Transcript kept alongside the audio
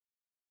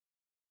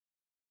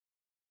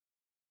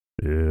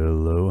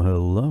Hello,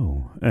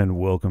 hello, and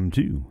welcome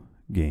to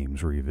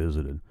Games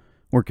Revisited.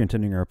 We're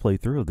continuing our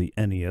playthrough of the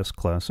NES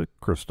classic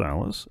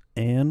Crystalis,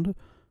 and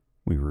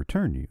we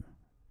return you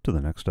to the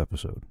next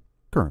episode,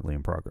 currently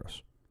in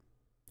progress.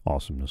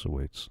 Awesomeness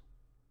awaits.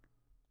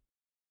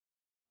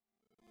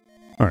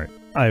 Alright,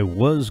 I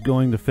was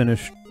going to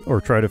finish,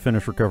 or try to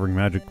finish recovering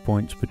magic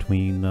points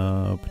between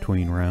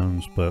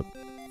rounds, but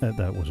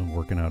that wasn't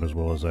working out as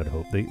well as I'd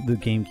hoped. The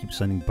game keeps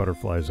sending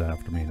butterflies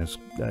after me, and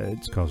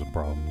it's causing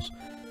problems.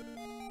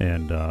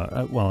 And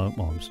while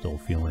I'm still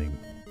feeling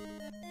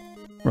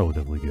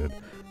relatively good,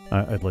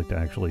 I'd like to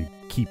actually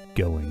keep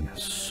going.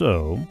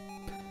 So,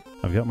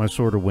 I've got my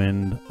Sword of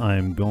Wind.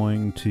 I'm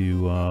going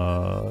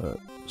to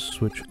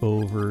switch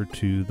over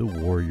to the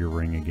Warrior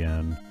Ring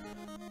again.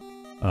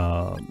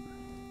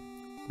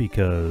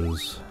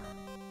 Because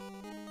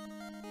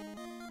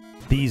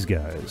these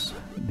guys,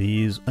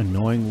 these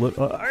annoying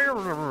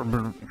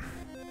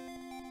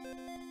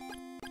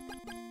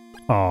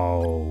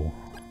oh.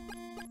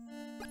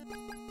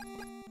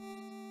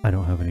 I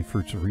don't have any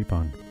Fruits of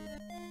Repon.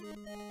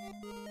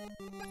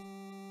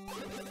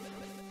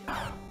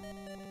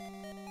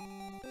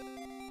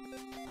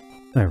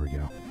 There we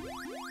go.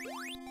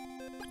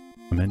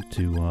 I meant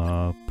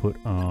to put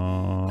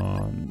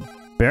on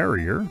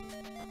Barrier,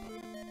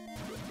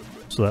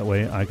 so that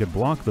way I could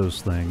block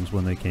those things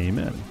when they came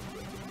in.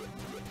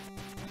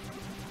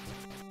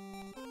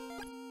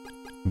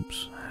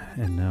 Oops.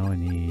 And now I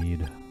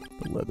need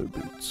the leather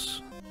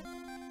boots.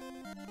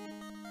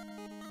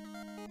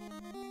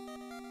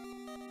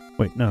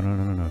 Wait, no,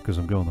 because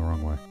I'm going the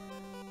wrong way.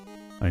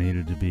 I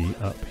needed to be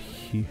up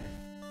here.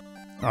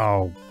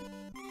 Oh.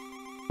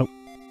 Oh.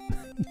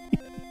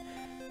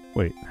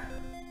 Wait.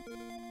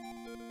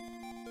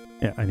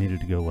 Yeah, I needed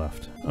to go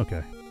left.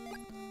 Okay.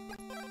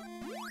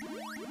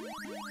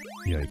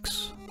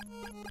 Yikes.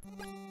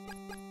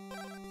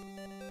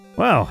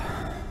 Well,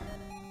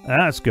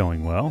 that's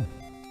going well.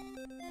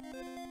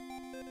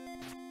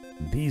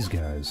 These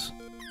guys.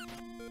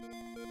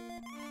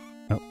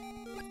 Oh.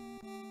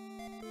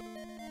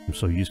 I'm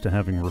so used to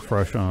having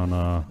refresh on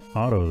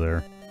auto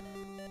there.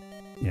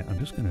 Yeah, I'm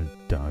just gonna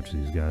dodge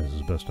these guys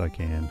as best I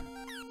can.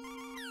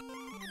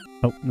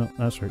 Oh, no,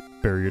 that's right.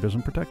 Barrier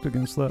doesn't protect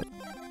against that.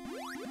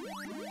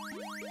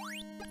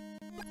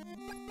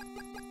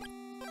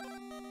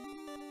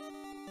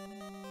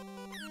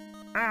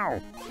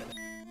 Ow!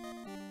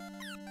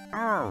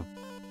 Ow!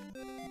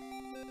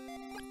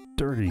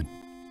 Dirty.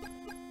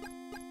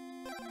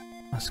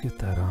 Let's get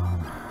that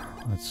on.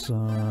 Let's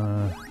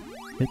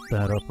hit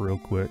that up real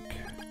quick.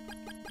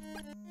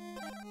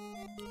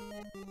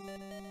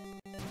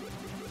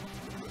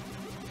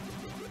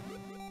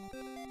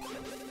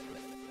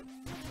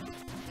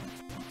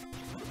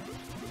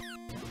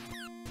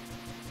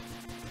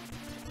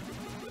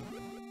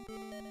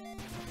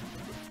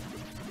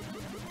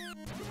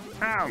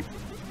 Ow!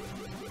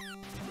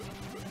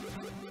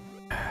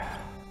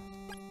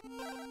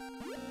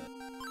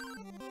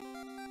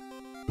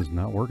 This is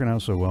not working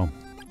out so well.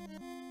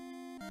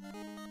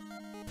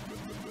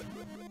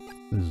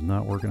 This is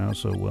not working out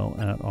so well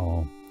at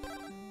all.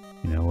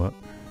 You know what?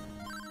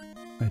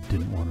 I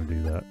didn't want to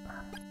do that.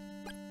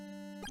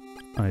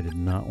 I did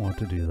not want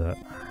to do that.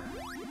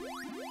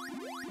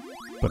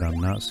 But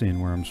I'm not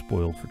seeing where I'm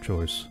spoiled for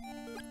choice.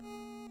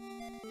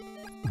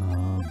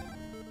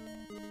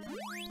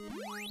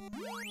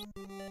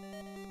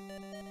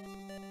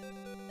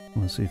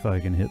 Let's see if I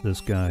can hit this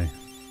guy.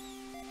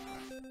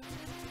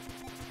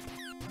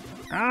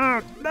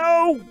 Ah,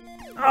 no!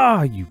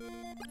 Ah, you...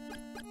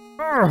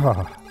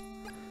 Ah!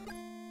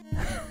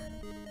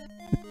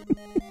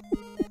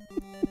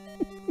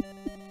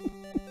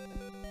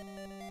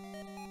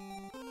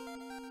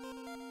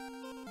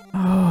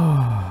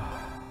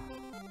 Ah!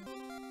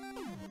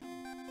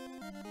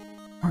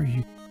 Are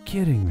you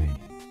kidding me?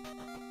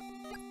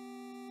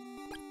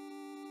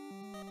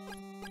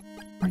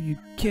 Are you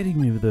kidding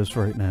me with this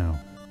right now?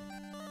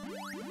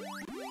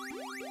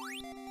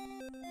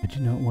 I do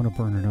not want to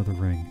burn another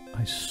ring.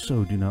 I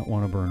so do not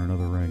want to burn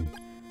another ring.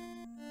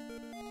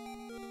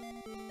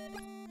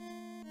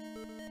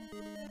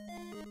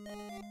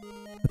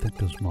 I think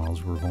those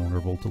mobs were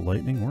vulnerable to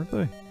lightning, weren't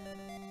they?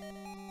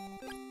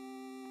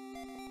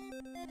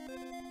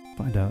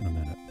 Find out in a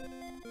minute.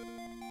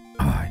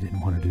 Oh, I didn't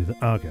want to do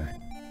that. Okay.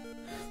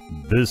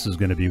 This is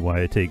going to be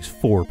why it takes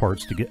 4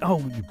 parts to get... Oh,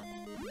 you...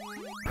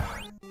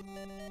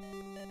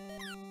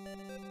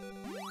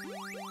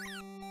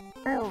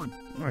 Oh,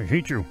 I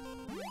hate you.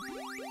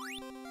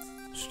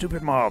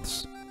 Stupid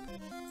moths.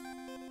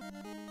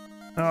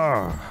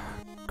 Ah,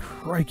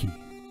 crikey.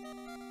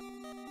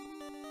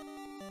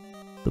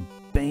 The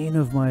bane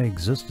of my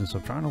existence.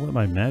 I'm trying to let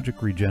my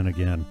magic regen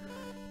again,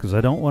 because I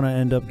don't want to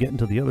end up getting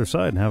to the other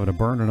side and having to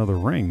burn another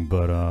ring,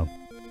 but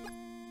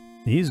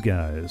these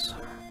guys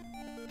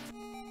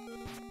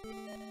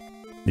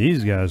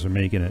are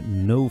making it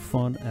no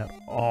fun at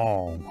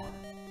all.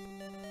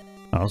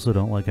 I also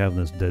don't like having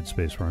this dead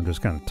space where I'm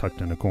just kind of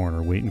tucked in a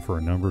corner waiting for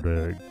a number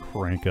to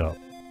crank up,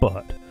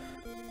 but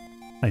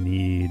I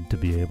need to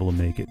be able to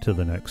make it to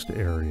the next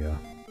area.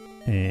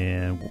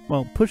 And,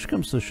 well, push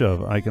comes to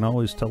shove, I can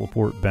always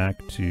teleport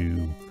back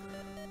to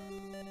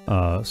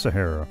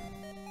Sahara.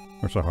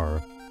 Or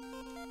Sahara.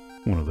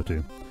 One of the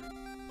two.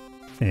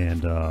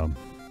 And,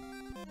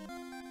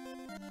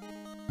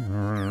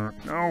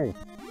 no!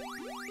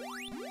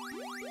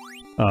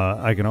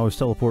 I can always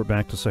teleport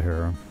back to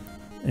Sahara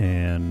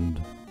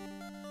and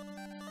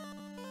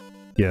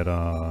get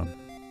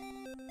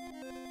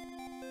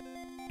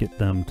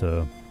them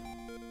to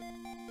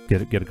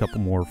get a couple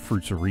more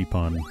Fruits of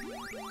Repun,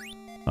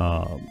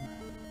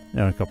 and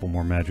a couple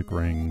more magic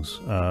rings.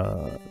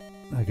 I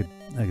could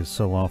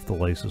sell off the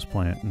Lysis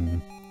plant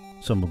and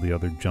some of the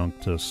other junk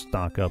to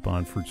stock up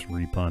on Fruits of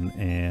Repun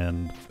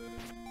and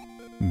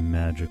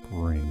magic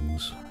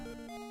rings,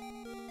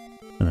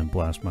 and then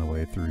blast my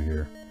way through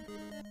here.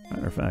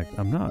 Matter of fact,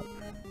 I'm not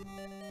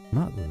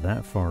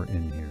that far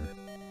in here.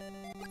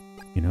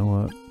 You know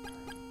what?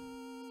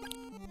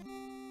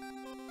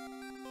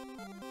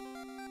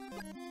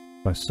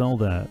 If I sell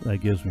that, that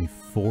gives me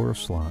 4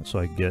 slots, so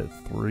I get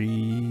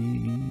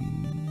 3...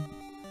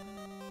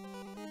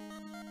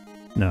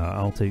 No,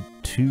 I'll take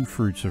 2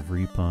 Fruits of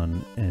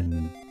Repun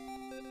and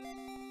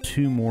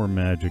 2 more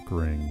magic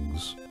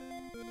rings.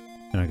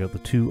 And I got the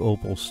 2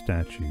 opal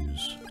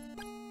statues.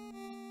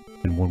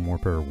 And 1 more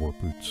pair of warp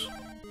boots.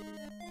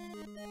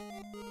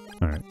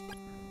 Alright.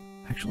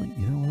 Actually,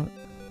 you know what?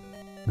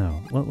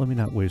 No, let me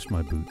not waste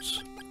my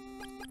boots.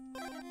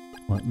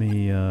 Let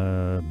me,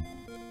 I'll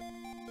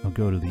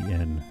go to the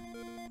inn.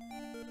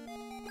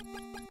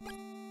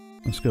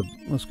 Let's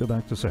go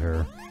back to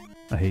Sahara.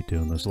 I hate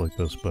doing this like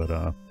this, but,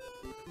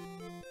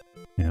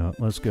 you know,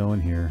 let's go in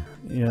here.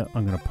 Yeah,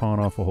 I'm gonna pawn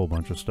off a whole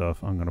bunch of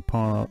stuff. I'm gonna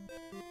pawn off...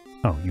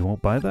 Oh, you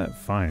won't buy that?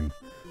 Fine.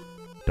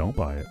 Don't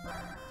buy it.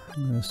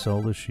 I'm gonna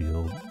sell the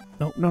shield.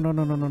 No.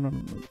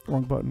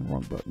 Wrong button,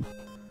 wrong button.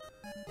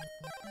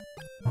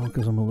 Oh,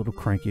 because I'm a little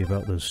cranky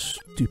about those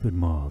stupid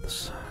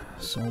moths.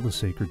 Sell the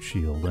sacred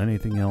shield.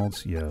 Anything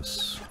else?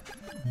 Yes.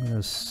 I'm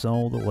gonna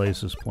sell the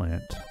Lysis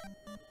plant.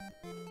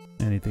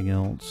 Anything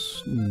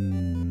else?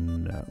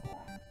 No.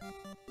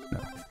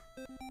 No.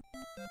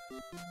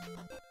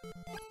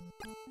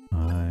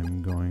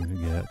 I'm going to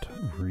get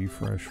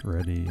refresh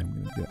ready. I'm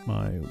going to get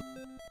my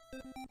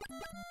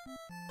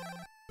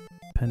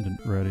pendant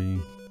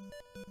ready.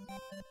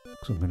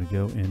 So I'm going to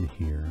go in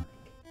here.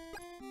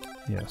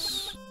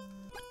 Yes.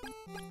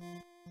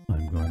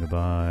 I'm going to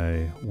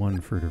buy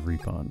 1 Fruit of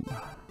Repun.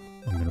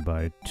 I'm going to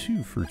buy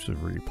 2 Fruits of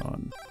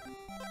Repun.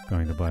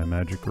 Going to buy a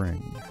magic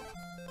ring.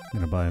 I'm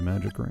going to buy a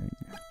magic ring.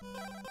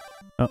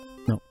 Oh,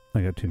 no.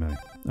 I got too many.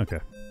 Okay.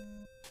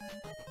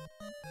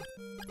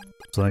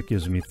 So that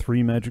gives me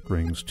 3 magic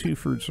rings, 2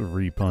 Fruits of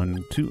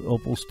Repun, 2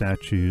 opal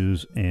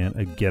statues, and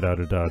a Get Out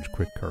of Dodge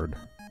quick card.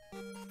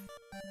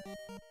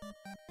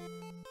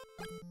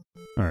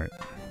 Alright.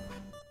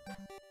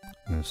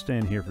 I'm going to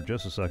stand here for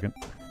just a second.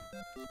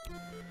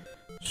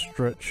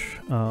 Stretch.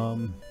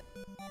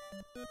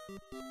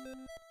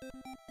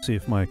 See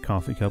if my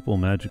coffee cup will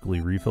magically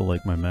refill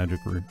like my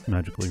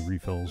magically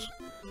refills.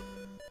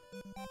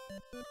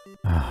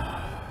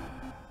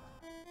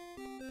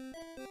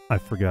 I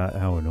forgot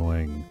how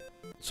annoying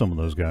some of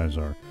those guys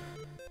are,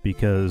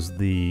 because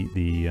the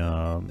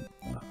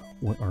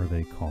what are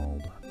they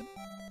called?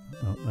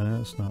 Oh,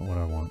 that's not what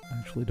I want. I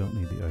actually don't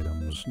need the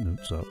items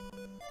notes up.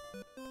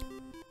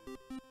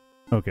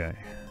 Okay.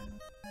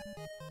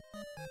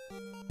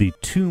 The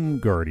Tomb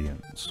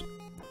Guardians.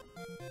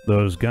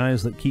 Those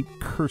guys that keep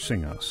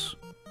cursing us.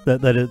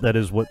 That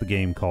is what the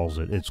game calls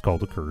it. It's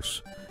called a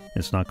curse.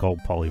 It's not called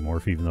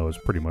polymorph, even though it's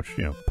pretty much,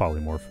 you know,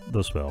 polymorph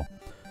the spell.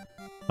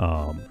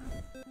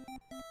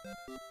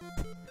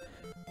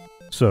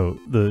 So,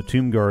 the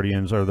Tomb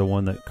Guardians are the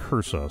one that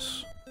curse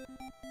us.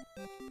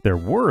 They're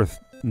worth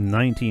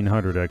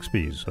 1900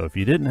 XP, so if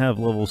you didn't have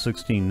level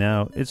 16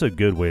 now, it's a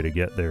good way to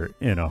get there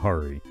in a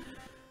hurry.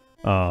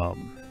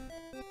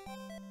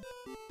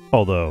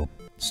 Although,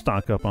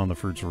 stock up on the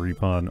Fruits of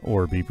Repun,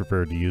 or be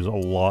prepared to use a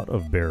lot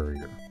of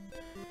barrier.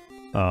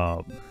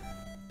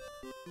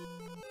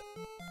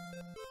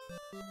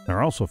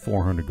 They're also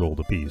 400 gold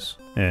apiece,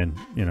 and,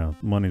 you know,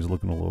 money's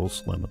looking a little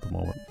slim at the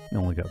moment. I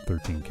only got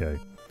 13k.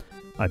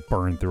 I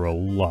burned through a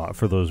lot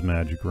for those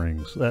magic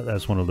rings.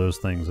 That's one of those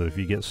things that if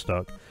you get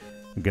stuck,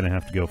 I'm gonna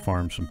have to go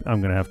farm some...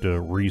 I'm gonna have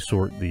to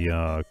resort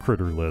the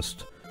critter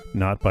list,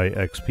 not by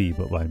XP,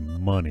 but by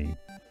money.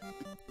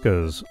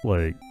 Because,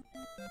 like,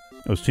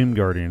 those Tomb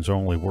Guardians are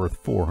only worth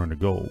 400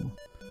 gold.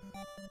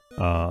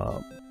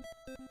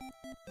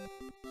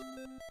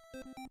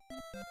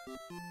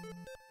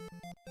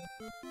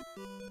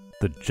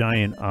 The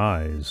giant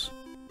eyes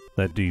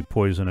that do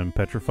poison and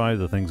petrify,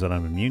 the things that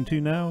I'm immune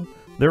to now,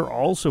 they're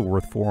also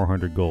worth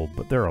 400 gold,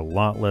 but they're a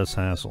lot less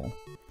hassle.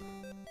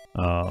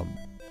 Matter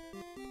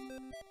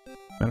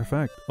of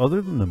fact,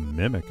 other than the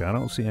Mimic, I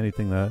don't see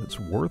anything that's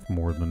worth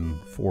more than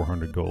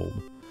 400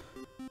 gold.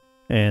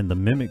 And the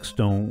Mimics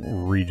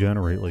don't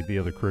regenerate like the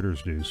other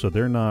critters do, so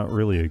they're not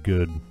really a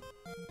good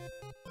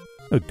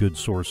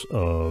source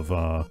of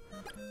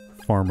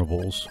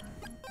farmables.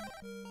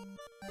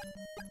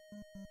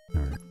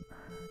 Alright.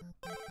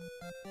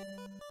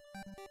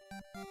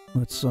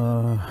 Let's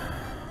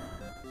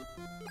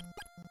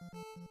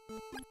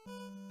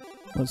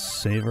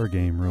save our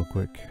game real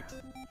quick.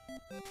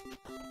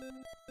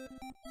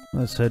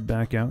 Let's head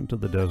back out into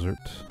the desert.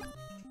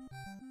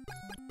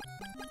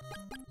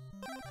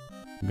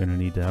 I'm gonna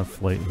need to have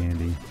flight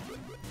handy.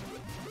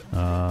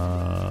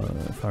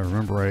 If I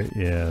remember right,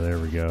 yeah, there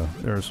we go.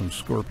 There are some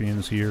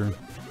scorpions here.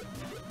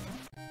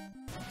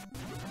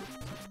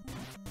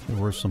 They're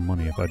worth some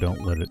money if I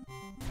don't let it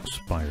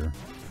expire.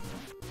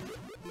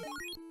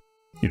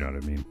 You know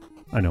what I mean.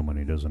 I know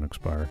money doesn't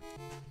expire.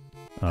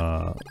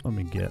 Let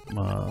me get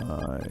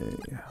my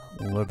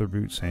leather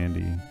boots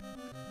handy.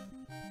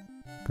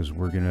 Because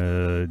we're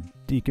gonna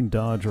deke and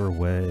dodge our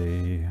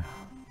way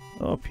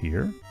up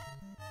here.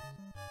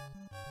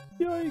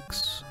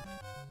 Yikes!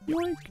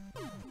 Yoink!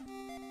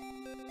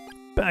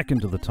 Back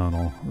into the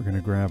tunnel. We're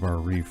gonna grab our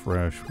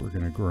refresh. We're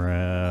gonna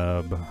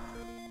grab...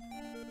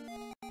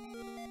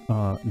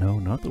 no,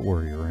 not the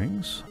warrior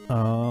rings.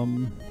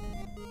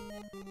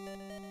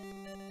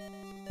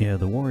 Yeah,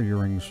 the warrior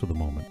rings for the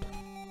moment.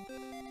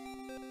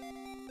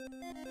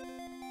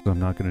 I'm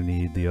not going to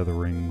need the other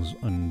rings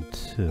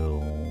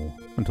until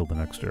the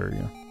next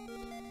area.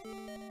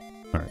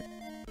 Alright.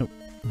 Oh,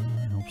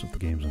 helps if the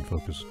game's in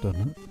focus,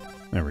 doesn't it?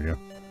 There we go.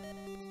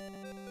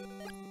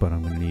 But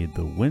I'm going to need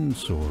the wind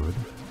sword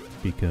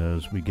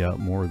because we got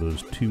more of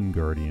those tomb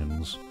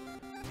guardians.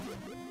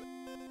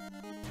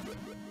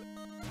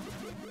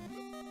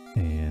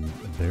 And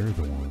they're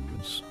the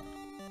ones.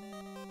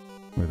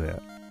 Where are they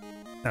at?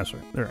 That's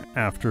right. They're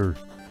after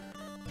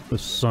the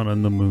sun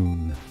and the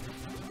moon.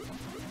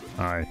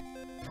 I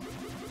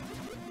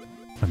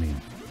mean,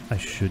 I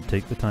should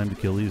take the time to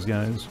kill these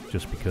guys,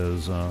 just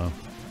because, oh,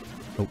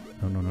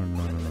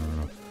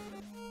 no.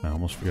 I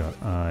almost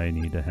forgot. I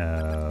need to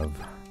have...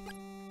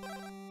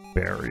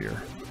 barrier.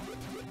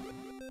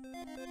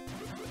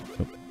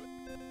 Oh.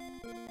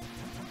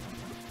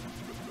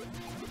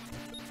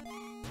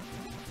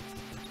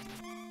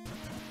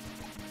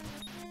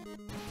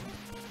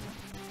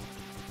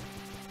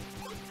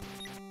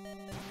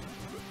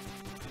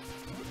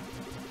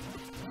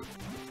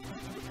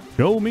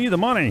 Show me the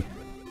money!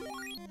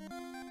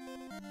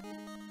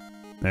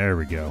 There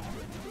we go.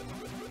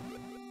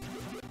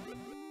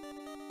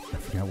 I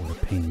forgot what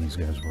a pain these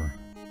guys were.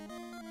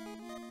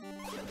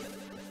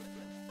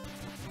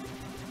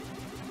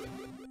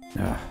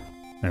 Ah,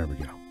 there we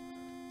go.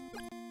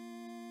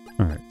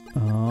 Alright,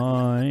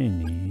 I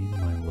need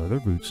my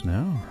leather boots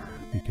now,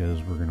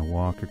 because we're gonna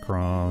walk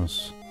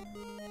across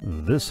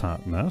this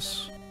hot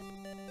mess.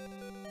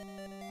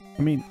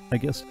 I mean, I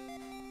guess,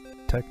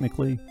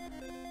 technically...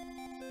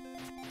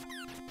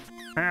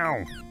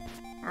 Ow!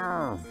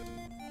 Arrgh.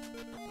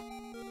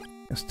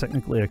 I guess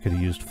technically I could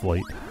have used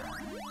flight.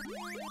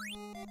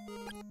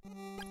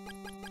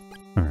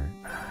 Alright.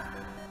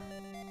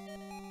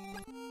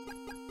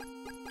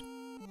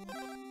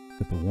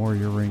 Get the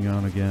warrior ring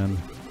on again.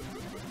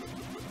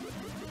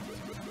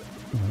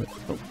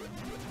 Oh.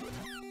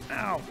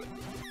 Ow!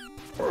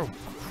 Oh.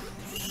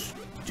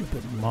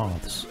 Stupid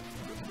moths.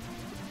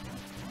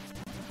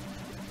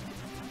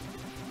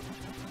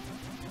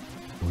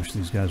 I wish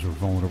these guys were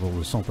vulnerable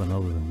to something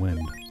other than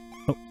wind.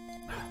 Oh.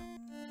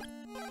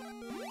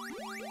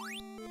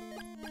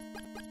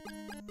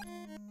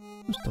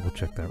 Let's double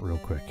check that real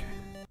quick.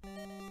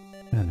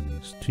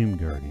 Enemies, Tomb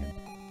Guardian.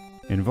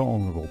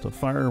 Invulnerable to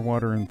fire,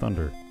 water, and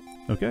thunder.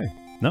 Okay,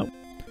 no.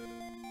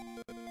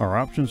 Our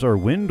options are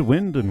wind,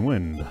 wind, and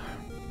wind.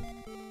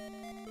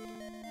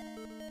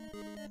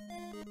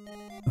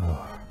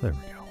 Oh, there we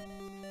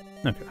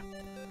go. Okay.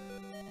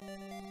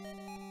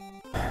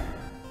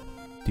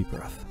 Deep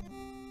breath.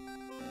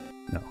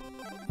 No.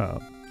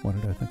 What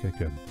did I think I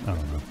could? I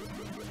don't know.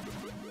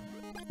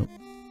 Oh.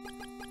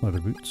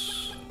 Leather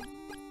boots.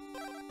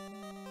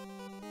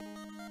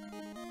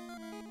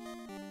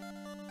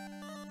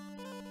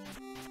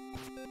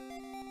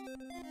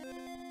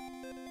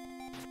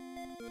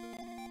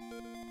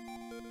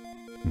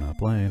 I'm not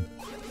playing.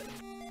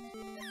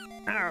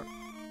 Ow.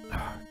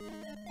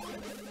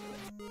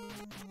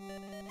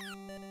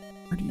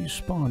 Where do you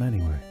spawn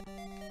anyway?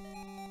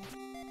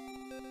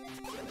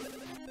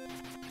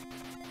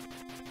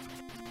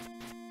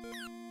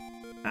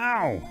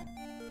 Ow!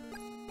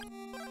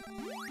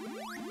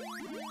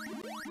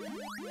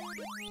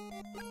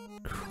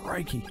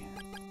 Crikey.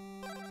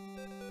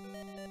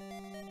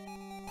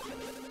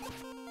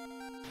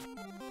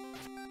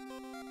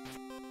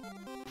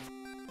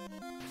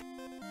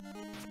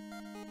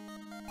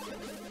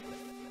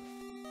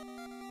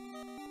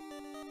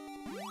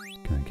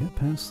 Can I get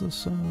past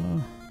this,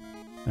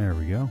 there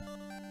we go.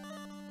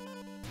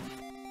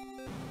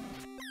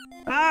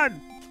 Ah!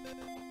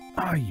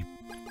 Ah, you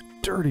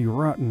dirty,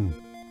 rotten...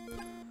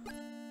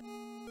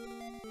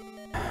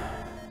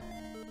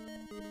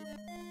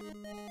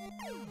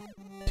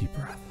 Deep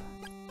breath.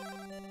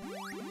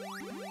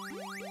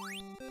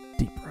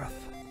 Deep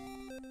breath.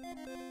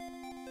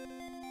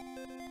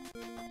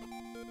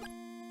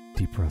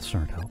 Deep breaths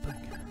aren't helping.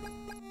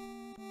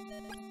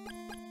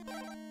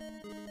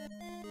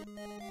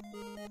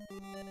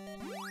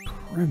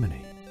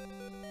 Criminy.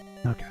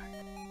 Okay.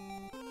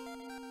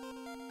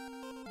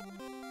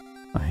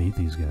 I hate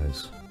these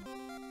guys.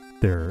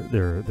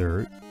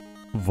 They're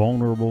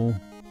vulnerable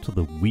to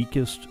the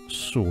weakest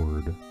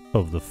sword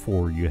of the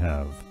 4 you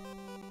have.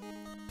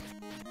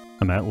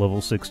 I'm at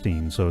level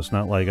 16, so it's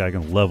not like I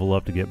can level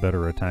up to get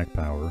better attack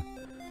power.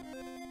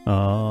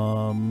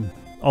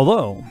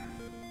 Although,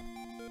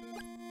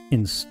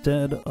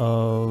 instead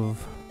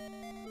of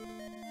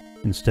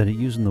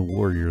using the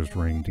Warrior's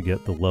Ring to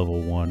get the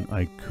level 1,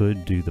 I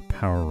could do the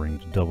Power Ring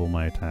to double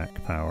my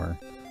attack power.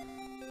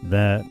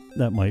 That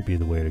might be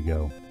the way to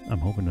go. I'm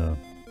hoping to...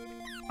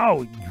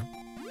 Oh, you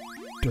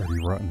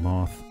dirty rotten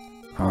moth.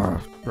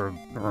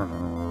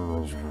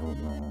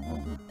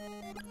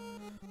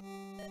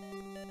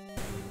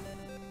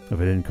 If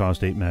it didn't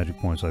cost 8 magic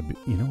points, I'd be...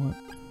 You know what?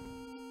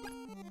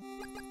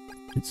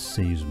 It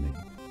saves me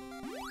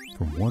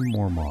from one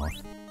more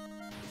moth.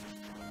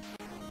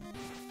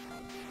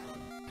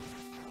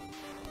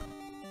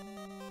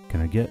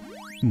 Can I get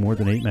more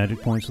than 8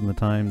 magic points in the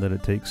time that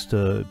it takes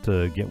to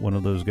get one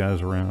of those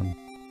guys around?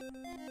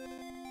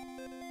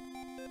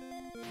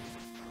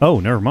 Oh,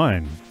 never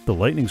mind. The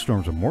lightning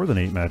storms are more than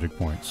 8 magic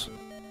points.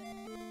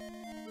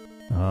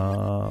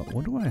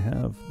 What do I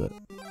have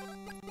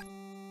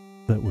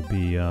that would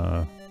be,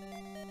 well,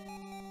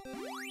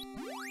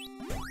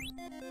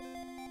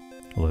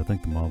 I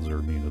think the moths are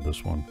immune to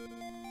this one.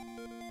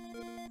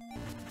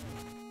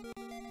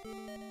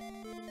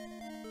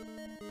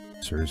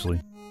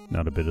 Seriously?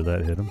 Not a bit of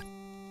that hit him?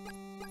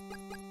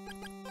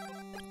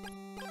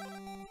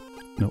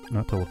 Nope,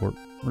 not teleport.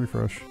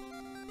 Refresh.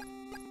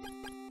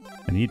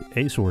 I need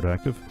a sword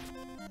active.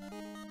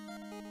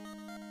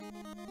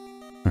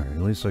 Alright,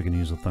 at least I can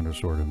use the Thunder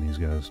Sword on these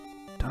guys.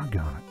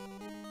 Doggone it.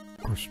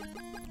 Of course,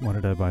 why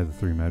did I buy the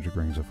 3 magic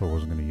rings if I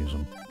wasn't going to use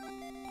them?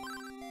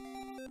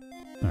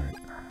 Alright,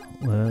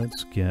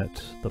 let's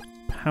get the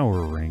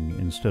Power Ring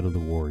instead of the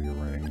Warrior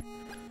Ring.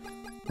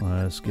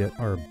 Let's get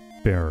our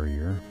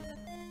Barrier.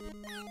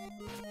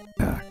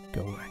 Ah,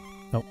 go away.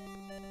 Nope.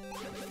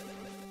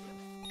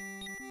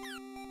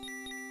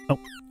 Oh,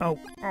 oh,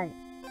 oh!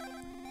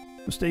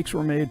 Mistakes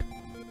were made.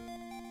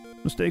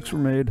 Mistakes were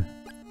made.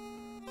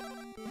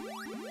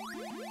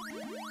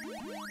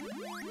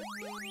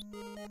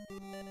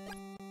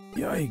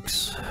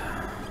 Yikes.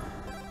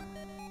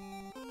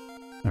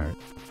 Alright.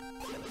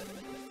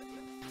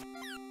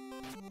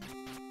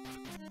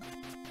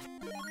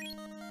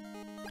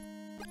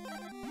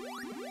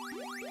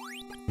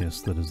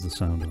 Yes, that is the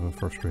sound of a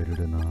frustrated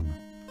Anon.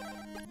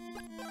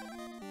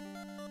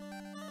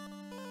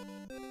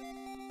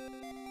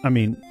 I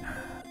mean,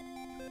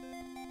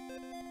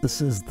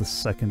 this is the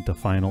second to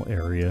final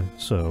area,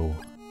 so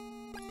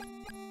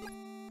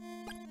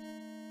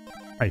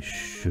I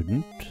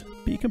shouldn't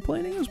be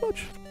complaining as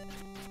much.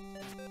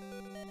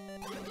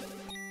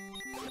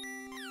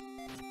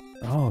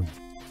 Oh,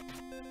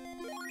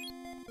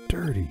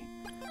 dirty.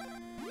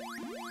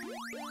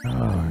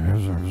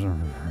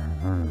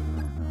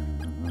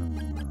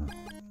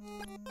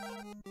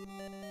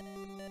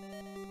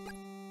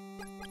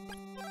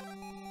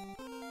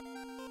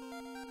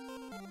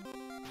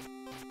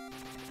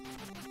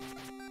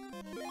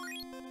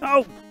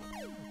 Oh!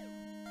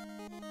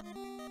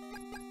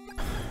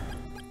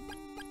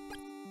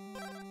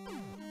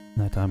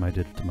 That time I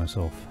did it to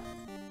myself.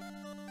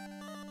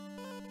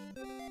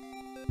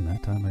 And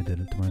that time I did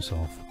it to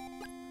myself.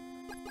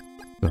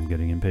 I'm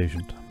getting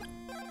impatient.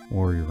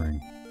 Warrior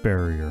Ring.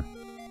 Barrier.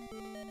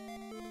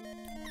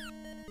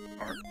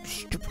 Oh,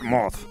 stupid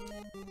moth.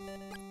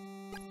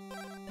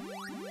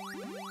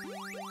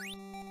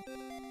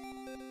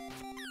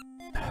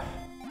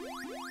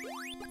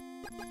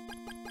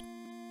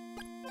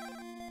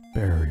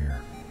 Barrier.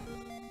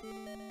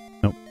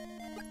 Nope.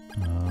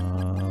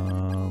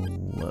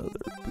 Leather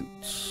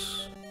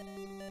boots.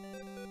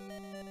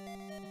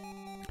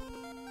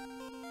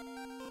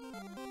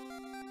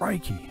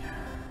 Crikey.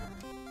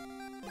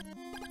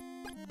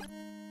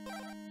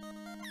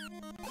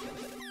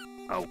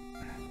 Oh.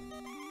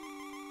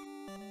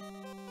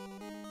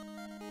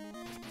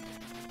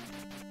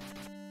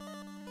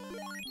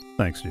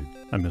 Thanks, dude.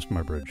 I missed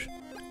my bridge.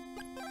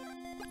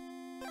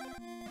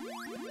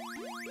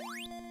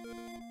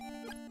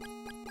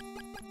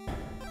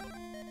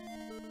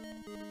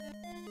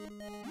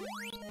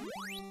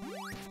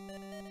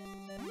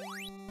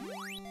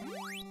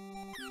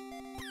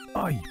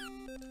 Oh, you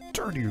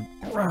dirty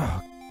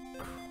rock.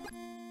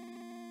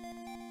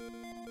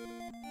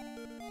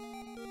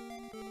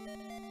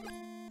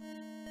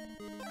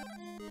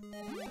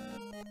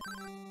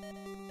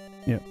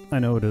 Yep, I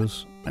know it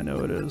is. I know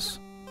it is.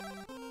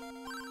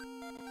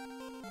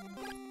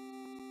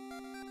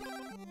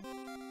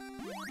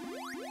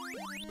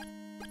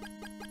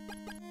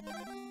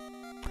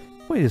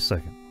 Wait a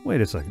second.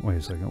 Wait a second. Wait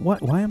a second.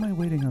 Why am I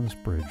waiting on this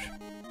bridge?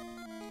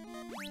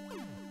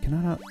 Can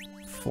I not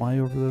fly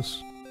over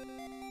this?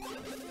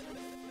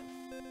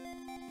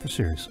 For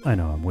serious, I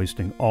know I'm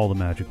wasting all the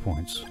magic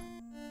points,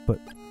 but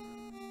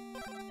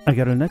I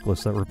got a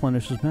necklace that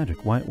replenishes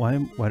magic. Why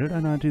did I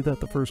not do that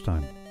the first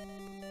time?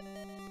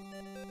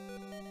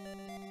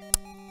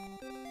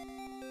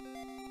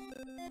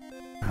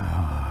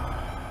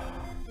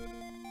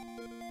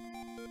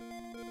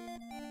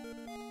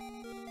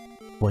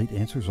 Flight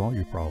answers all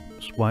your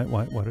problems. Why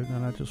did I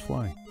not just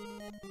fly?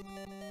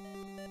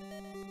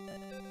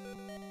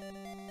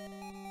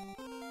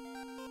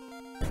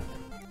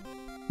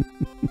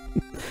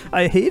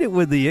 I hate it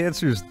when the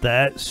answer's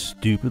that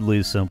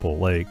stupidly simple.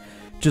 Like,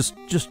 just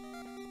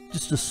a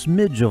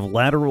smidge of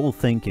lateral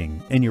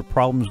thinking and your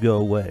problems go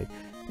away.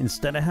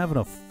 Instead of having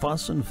a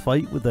fuss and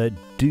fight with that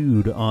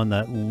dude on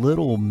that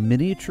little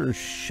miniature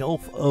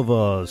shelf of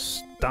a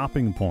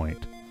stopping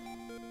point.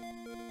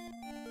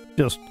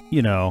 Just,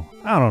 you know,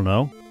 I don't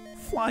know,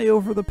 fly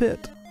over the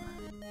pit.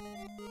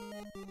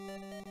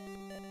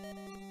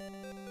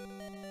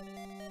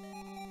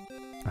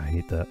 I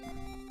hate that.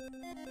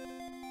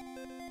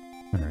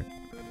 Alright.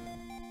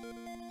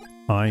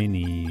 I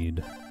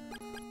need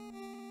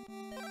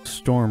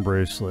Storm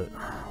Bracelet,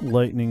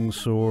 Lightning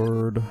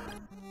Sword,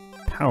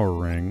 Power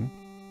Ring,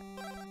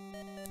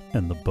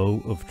 and the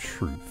Bow of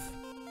Truth.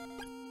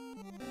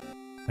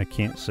 I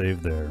can't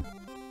save there.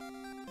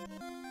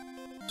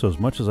 So as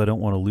much as I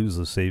don't want to lose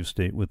the save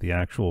state with the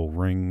actual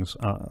rings,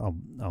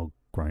 I'll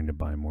grind to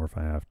buy more if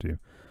I have to.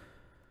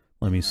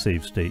 Let me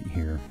save state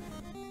here.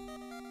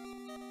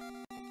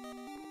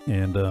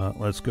 And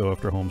let's go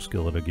after Home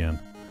Skillet again.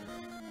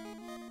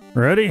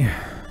 Ready?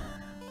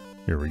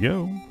 Here we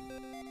go.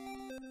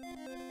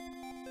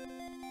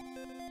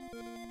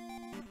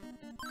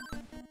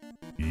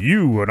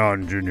 You, an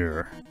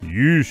engineer,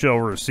 you shall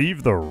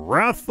receive the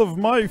wrath of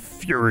my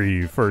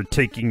fury for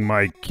taking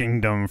my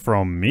kingdom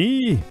from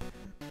me.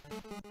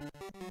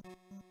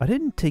 I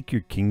didn't take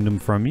your kingdom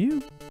from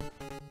you.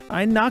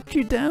 I knocked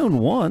you down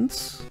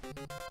once.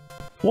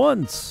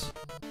 Once.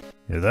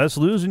 Yeah, that's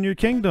losing your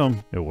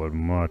kingdom. It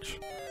wasn't much.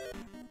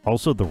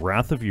 Also, the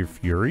wrath of your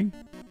fury?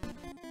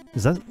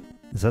 Is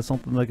that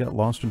something that got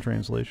lost in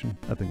translation?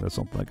 I think that's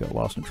something that got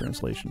lost in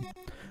translation.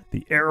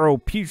 The arrow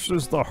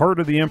pierces the heart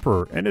of the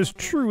Emperor, and his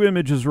true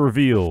image is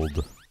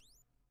revealed.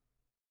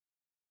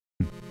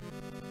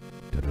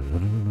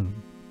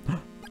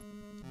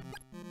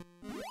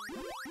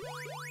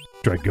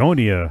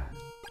 Dragonia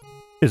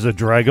is a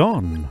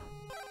dragon.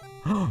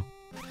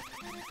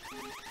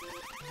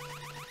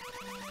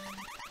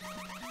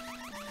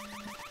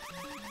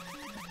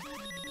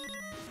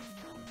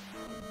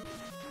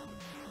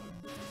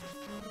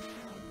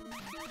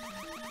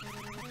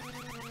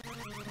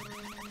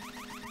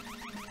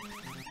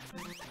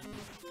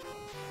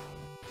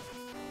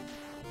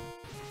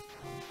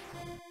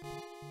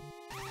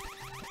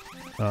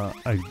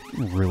 I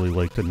really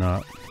like to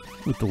not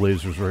with the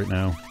lasers right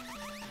now.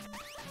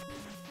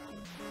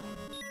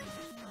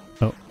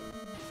 Oh.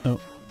 Oh.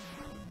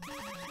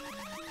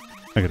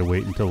 I gotta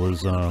wait until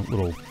his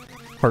little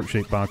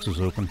heart-shaped box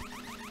is open.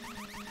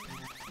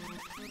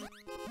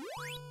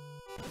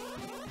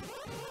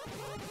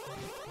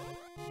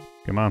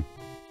 Come on.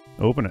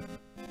 Open it.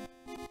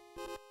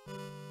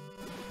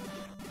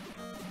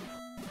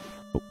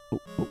 Oh, oh,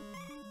 oh.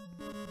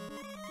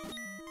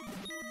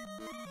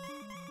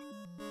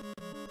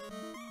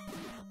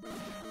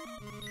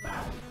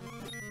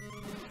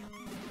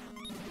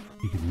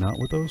 You can not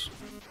with those?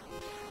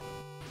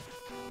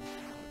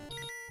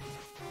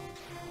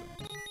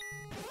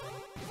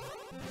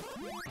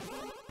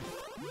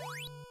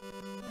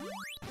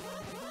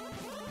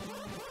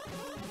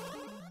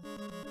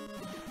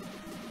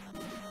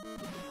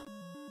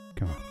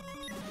 Come on.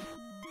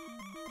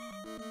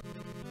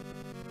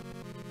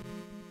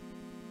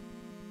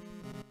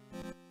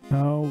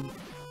 Oh,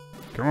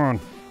 come on.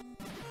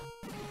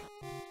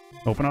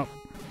 Open up.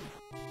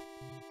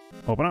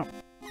 Open up.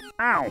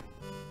 Ow!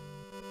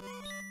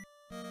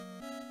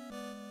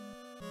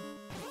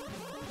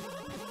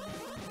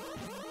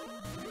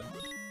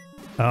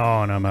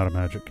 Oh, and I'm out of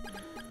magic.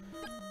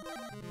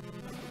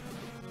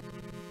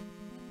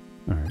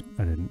 Alright,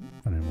 I didn't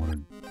want to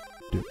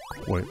do it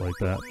quite like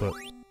that, but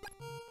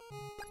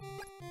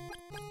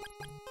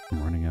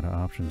I'm running out of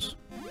options.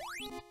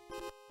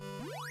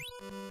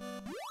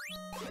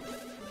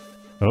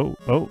 Oh,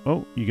 oh,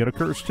 oh, you got a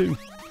curse too.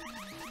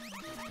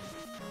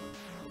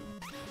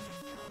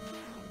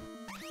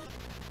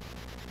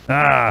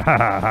 Ah, ha,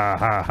 ha, ha,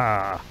 ha,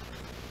 ha.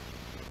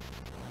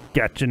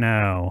 Gotcha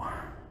now.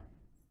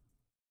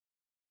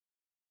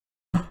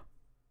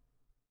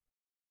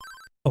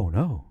 Oh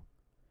no.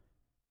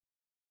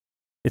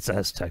 It's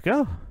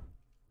Azteca?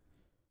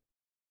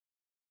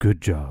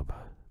 Good job.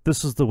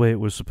 This is the way it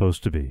was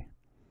supposed to be.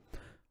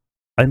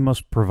 I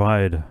must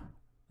provide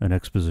an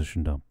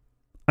exposition dump.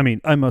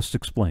 I must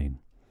explain.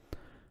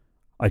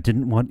 I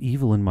didn't want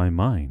evil in my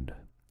mind,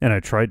 and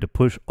I tried to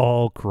push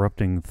all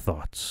corrupting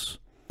thoughts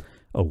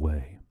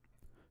away.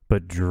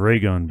 But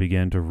Dragon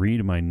began to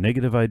read my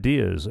negative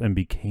ideas and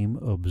became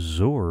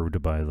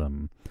absorbed by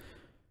them.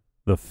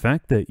 The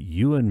fact that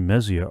you and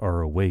Mezia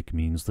are awake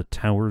means the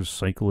tower's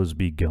cycle has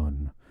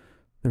begun.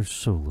 There's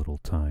so little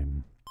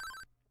time.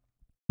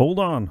 Hold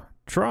on.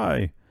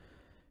 Try.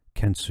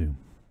 Kensu,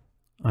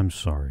 I'm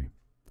sorry.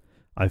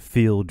 I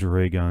feel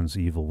Dragon's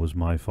evil was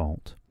my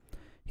fault.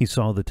 He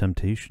saw the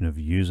temptation of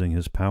using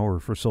his power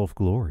for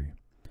self-glory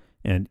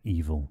and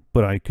evil,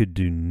 but I could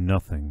do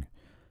nothing.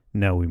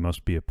 Now we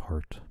must be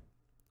apart.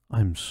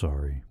 I'm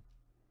sorry.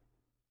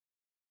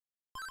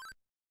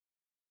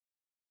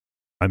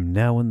 I'm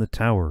now in the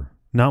tower.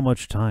 Not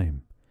much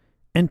time.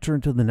 Enter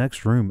into the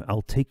next room.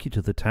 I'll take you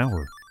to the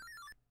tower.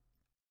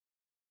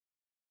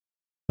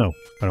 Oh,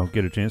 I don't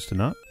get a chance to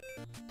not?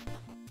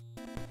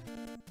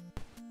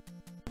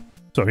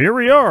 So here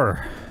we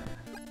are.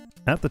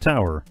 At the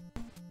tower.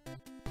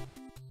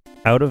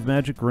 Out of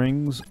magic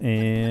rings,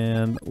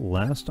 and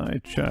last I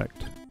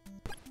checked...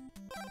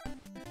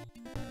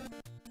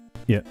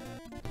 Yeah,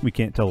 we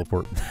can't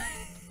teleport.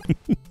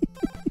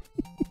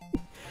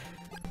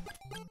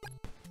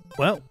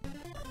 Well,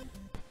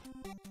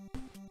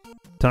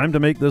 time to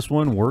make this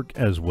one work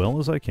as well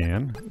as I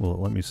can. Will it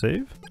let me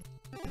save?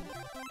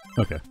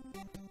 Okay.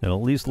 It'll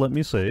at least let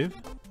me save.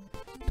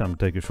 Time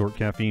to take a short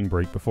caffeine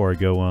break before I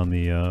go on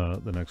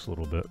the next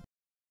little bit.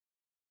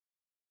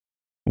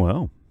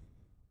 Well,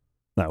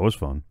 that was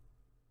fun.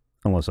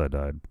 Unless I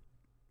died.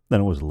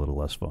 Then it was a little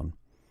less fun.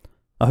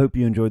 I hope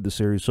you enjoyed the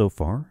series so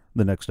far.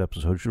 The next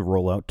episode should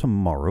roll out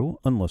tomorrow,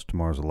 unless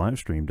tomorrow's a live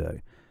stream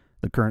day.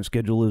 The current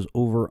schedule is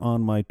over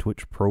on my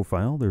Twitch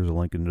profile. There's a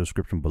link in the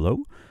description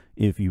below.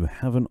 If you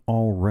haven't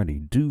already,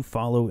 do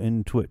follow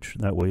in Twitch.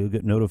 That way you'll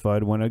get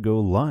notified when I go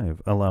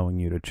live, allowing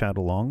you to chat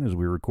along as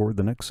we record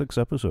the next 6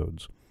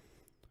 episodes.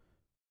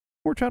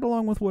 Or chat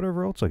along with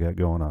whatever else I got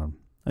going on.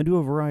 I do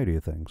a variety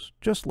of things,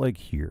 just like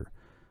here.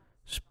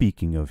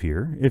 Speaking of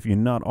here, if you're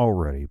not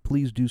already,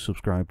 please do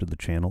subscribe to the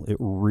channel. It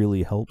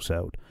really helps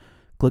out.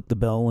 Click the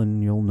bell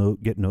and you'll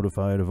get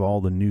notified of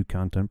all the new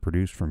content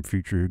produced, from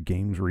future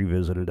Games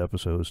Revisited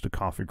episodes to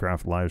Coffee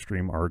Craft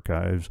livestream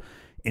archives,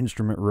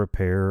 instrument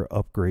repair,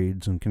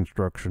 upgrades and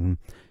construction,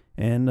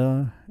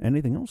 and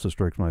anything else that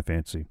strikes my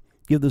fancy.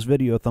 Give this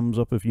video a thumbs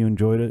up if you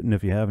enjoyed it, and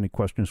if you have any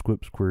questions,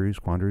 quips, queries,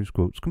 quandaries,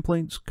 quotes,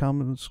 complaints,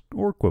 comments,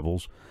 or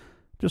quibbles,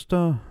 just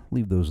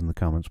leave those in the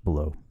comments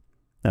below.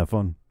 Have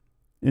fun,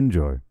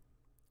 enjoy,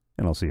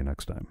 and I'll see you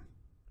next time.